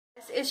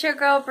It's your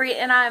girl Bree,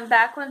 and I'm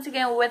back once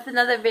again with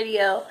another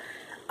video.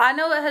 I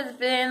know it has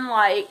been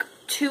like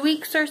 2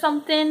 weeks or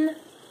something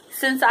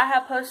since I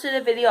have posted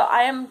a video.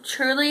 I am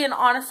truly and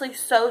honestly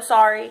so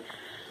sorry.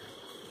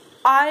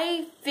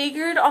 I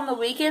figured on the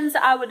weekends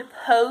I would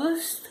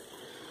post,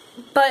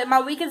 but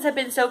my weekends have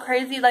been so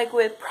crazy, like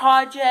with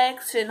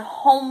projects and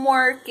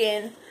homework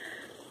and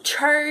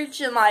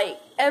church and like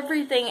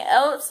everything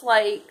else.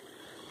 Like,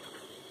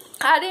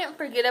 I didn't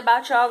forget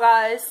about y'all,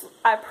 guys.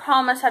 I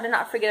promise I did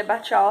not forget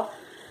about y'all.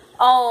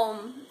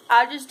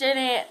 I just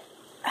didn't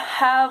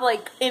have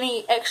like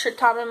any extra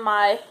time in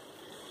my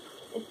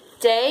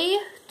day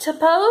to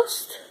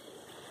post,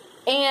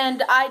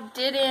 and I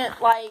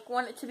didn't like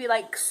want it to be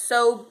like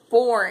so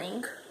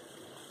boring.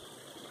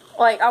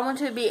 Like, I want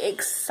it to be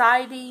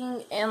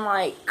exciting and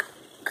like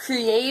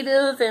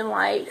creative and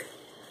like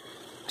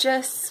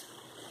just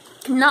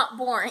not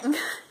boring.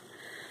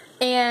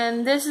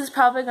 And this is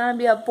probably going to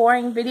be a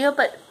boring video,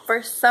 but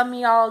for some of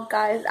y'all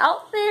guys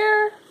out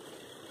there,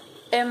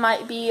 it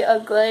might be a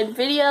good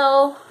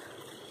video.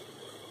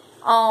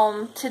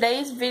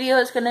 Today's video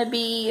is going to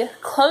be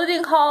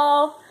clothing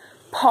haul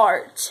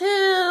part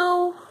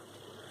 2,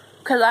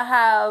 because I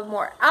have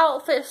more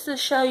outfits to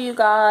show you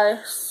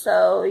guys.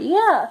 So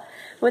yeah,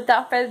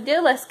 without further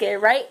ado, let's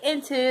get right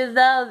into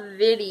the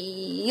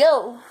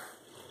video.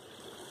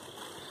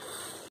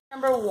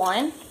 Number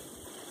 1.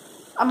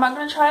 I'm not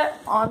going to try it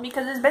on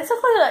because it's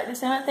basically like the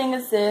same thing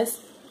as this,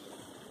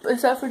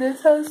 except for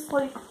this has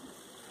like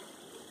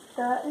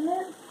that in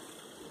it,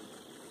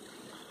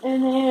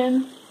 and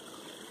then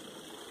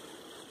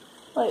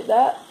like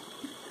that,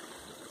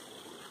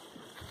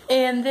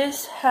 and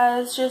this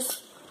has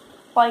just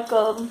like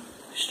a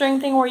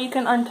string thing where you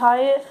can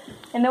untie it,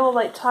 and it will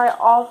like tie it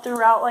all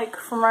throughout, like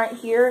from right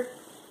here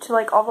to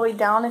like all the way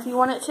down if you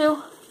want it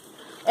to.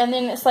 And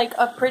then it's like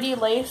a pretty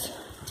lace.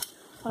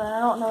 I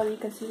don't know if you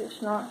can see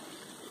this or not.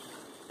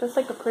 It's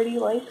like a pretty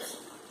lace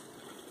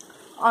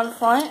on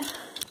front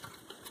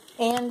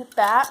and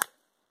back.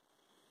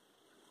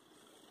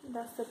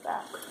 That's the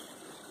back.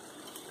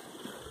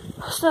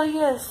 So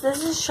yes,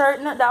 this is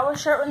shirt. That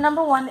was shirt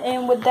number 1,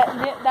 and with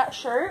that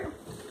shirt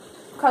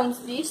comes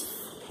these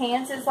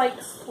pants. It's like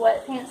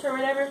sweatpants or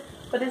whatever,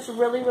 but it's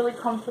really, really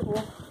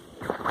comfortable.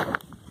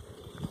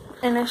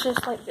 And it's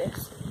just like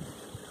this.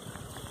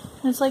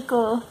 It's like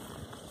a,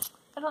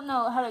 I don't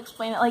know how to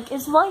explain it. Like,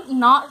 it's like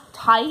not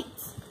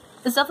tights.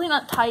 It's definitely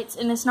not tights,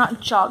 and it's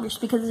not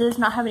joggers because it does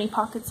not have any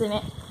pockets in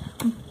it.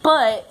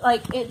 But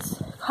like,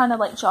 it's kind of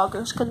like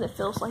joggers because it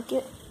feels like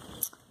it.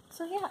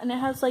 So yeah, and it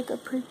has like a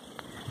pretty,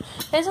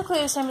 basically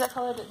the same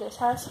color that this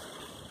has.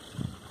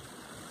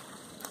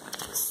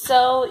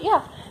 So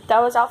yeah,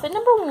 that was outfit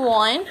number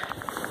 1.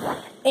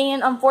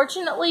 And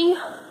unfortunately,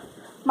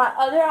 my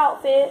other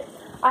outfit,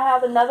 I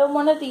have another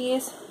one of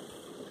these,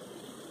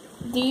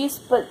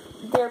 but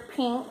they're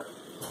pink.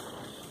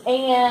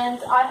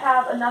 And I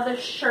have another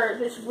shirt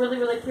that's really,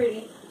 really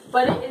pretty,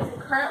 but it is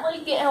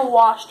currently getting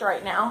washed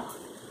right now.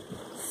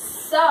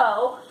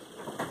 So,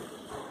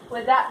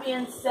 with that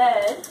being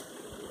said,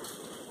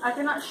 I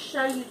cannot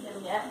show you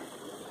them yet,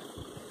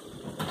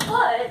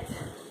 but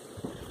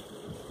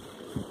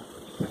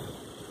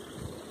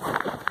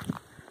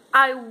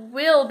I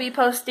will be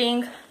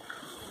posting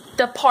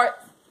the part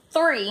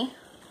 3,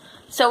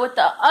 so with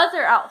the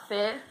other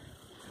outfit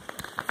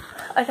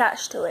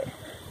attached to it.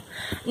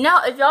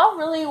 Now, if y'all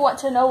really want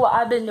to know what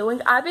I've been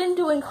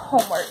doing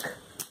homework.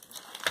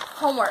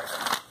 Hold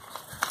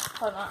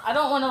on. I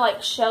don't want to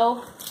like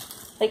show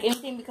like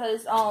anything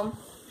because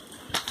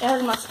it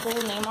has my school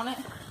name on it.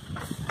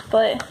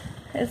 But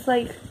it's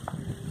like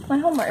my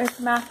homework. It's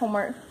math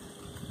homework.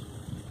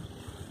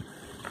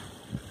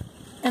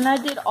 And I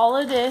did all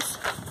of this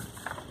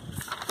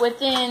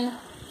within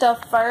the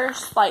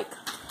first the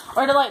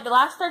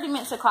last 30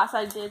 minutes of class.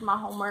 I did my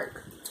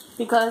homework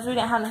because we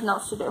didn't have nothing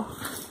else to do.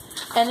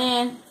 And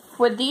then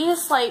with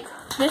these, like,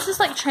 this is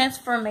like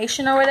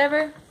transformation or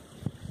whatever.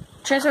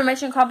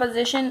 Transformation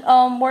composition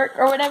work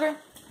or whatever.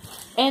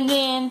 And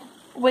then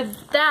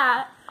with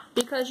that,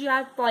 because you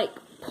have like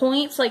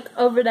points like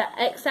over the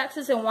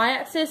x-axis and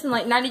y-axis and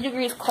like 90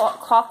 degrees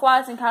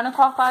clockwise and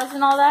counterclockwise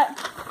and all that.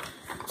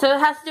 So it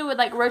has to do with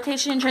like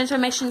rotation,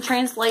 transformation,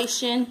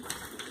 translation,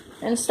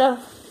 and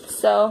stuff.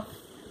 So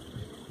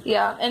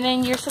yeah, and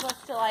then you're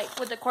supposed to like,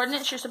 with the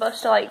coordinates, you're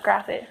supposed to like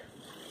graph it.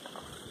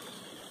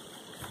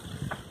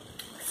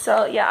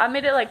 So yeah, I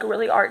made it like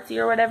really artsy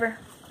or whatever.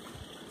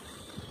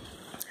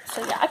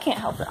 So yeah, I can't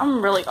help it.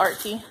 I'm really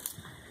artsy.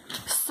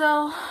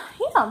 So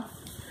yeah,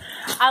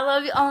 I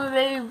love you all, my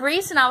baby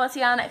Breeze, and I will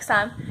see y'all next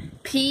time.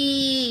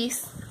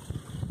 Peace.